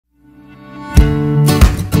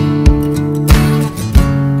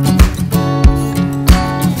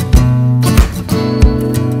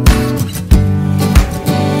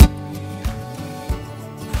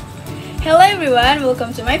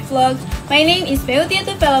welcome to my vlog. My name is Meutia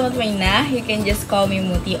Thufailah Muthmainnah. You can just call me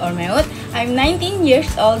Muti or Meut. I'm 19 years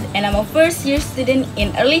old and I'm a first year student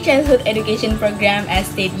in Early Childhood Education program at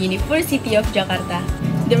State University of Jakarta.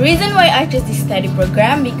 The reason why I chose this study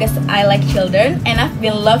program because I like children and I've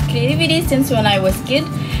been love creativity since when I was kid,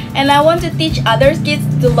 and I want to teach other kids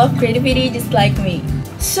to love creativity just like me.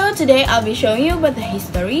 So today I'll be showing you about the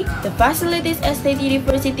history, the facilities at State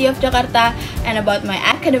University of Jakarta, and about my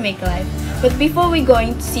academic life. But before we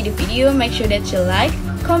going to see the video, make sure that you like,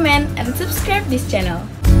 comment, and subscribe this channel.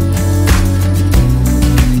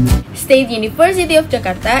 State University of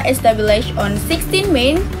Jakarta established on 16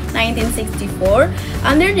 May 1964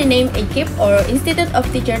 under the name IKIP or Institute of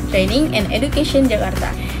Teacher Training and Education Jakarta.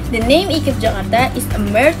 The name IKIP Jakarta is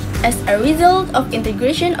emerged as a result of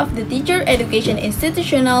integration of the teacher education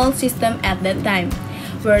institutional system at that time,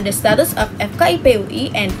 where the status of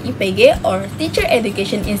FKIPUI and IPG or Teacher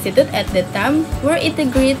Education Institute at that time were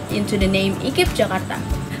integrated into the name IKIP Jakarta.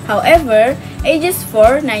 However, ages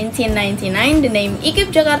 4, 1999, the name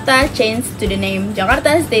IKIP Jakarta changed to the name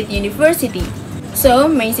Jakarta State University. So,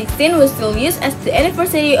 May 16 was still used as the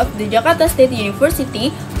anniversary of the Jakarta State University,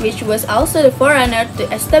 which was also the forerunner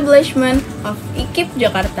to establishment of IKIP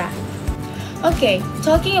Jakarta. Okay,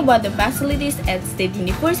 talking about the facilities at State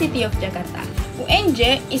University of Jakarta.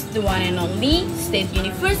 UNJ is the one and only state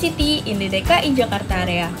university in the DKI Jakarta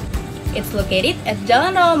area. It's located at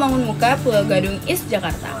Jalan Rawamangun Muka, Pulau Gadung East,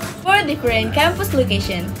 Jakarta. 4 different campus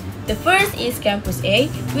locations. The first is Campus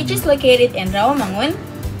A, which is located in Rawamangun.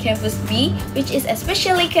 Campus B, which is a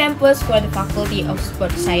specialty campus for the Faculty of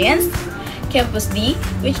Sports Science. Campus D,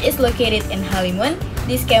 which is located in Halimun.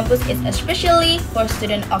 This campus is especially for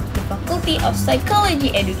students of the Faculty of Psychology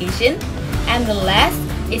Education. And the last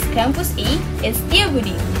is Campus E in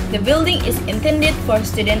Setiabudi. The building is intended for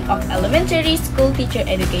students of elementary school teacher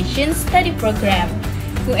education study program.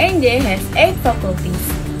 UNJ has 8 faculties: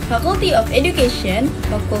 Faculty of Education,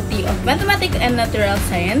 Faculty of Mathematics and Natural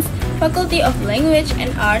Science, Faculty of Language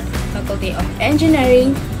and Art, Faculty of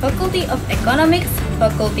Engineering, Faculty of Economics,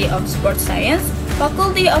 Faculty of Sports Science,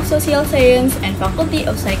 Faculty of Social Science, and Faculty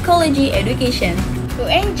of Psychology Education.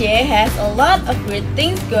 UNJ has a lot of great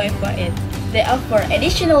things going for it. They offer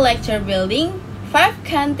additional lecture building, 5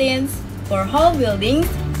 canteens, 4 hall buildings,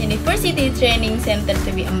 University Training Center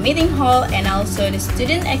to be a meeting hall, and also the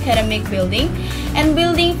Student Academic Building and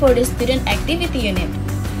building for the Student Activity Unit.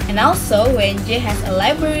 And also, UNJ has a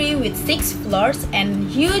library with 6 floors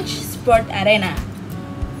and huge sport arena.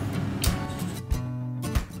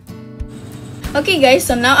 Okay guys,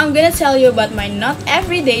 so now I'm gonna tell you about my not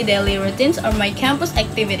everyday daily routines or my campus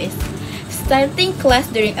activities. Starting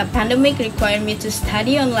class during a pandemic required me to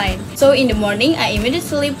study online. So in the morning, I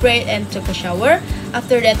immediately prayed and took a shower.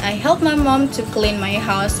 After that, I helped my mom to clean my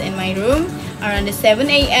house and my room. Around the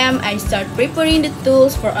 7 a.m., I start preparing the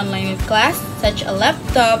tools for online class, such a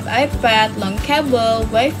laptop, iPad, long cable,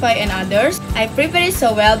 Wi-Fi, and others. I prepared it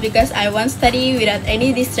so well because I want to study without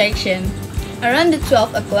any distraction. Around the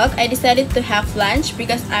 12 o'clock, I decided to have lunch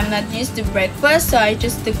because I'm not used to breakfast, so I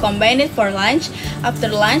chose to combine it for lunch.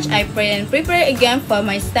 After lunch, I pray and prepare again for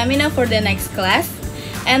my stamina for the next class.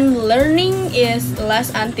 And learning is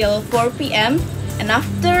last until 4 p.m. And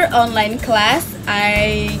after online class,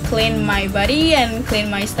 I clean my body and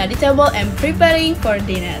clean my study table and preparing for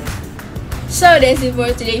dinner. So that's it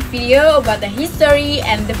for today's video about the history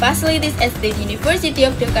and the facilities at State University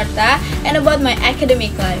of Jakarta and about my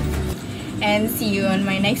academic life. And see you on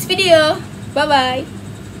my next video. Bye bye.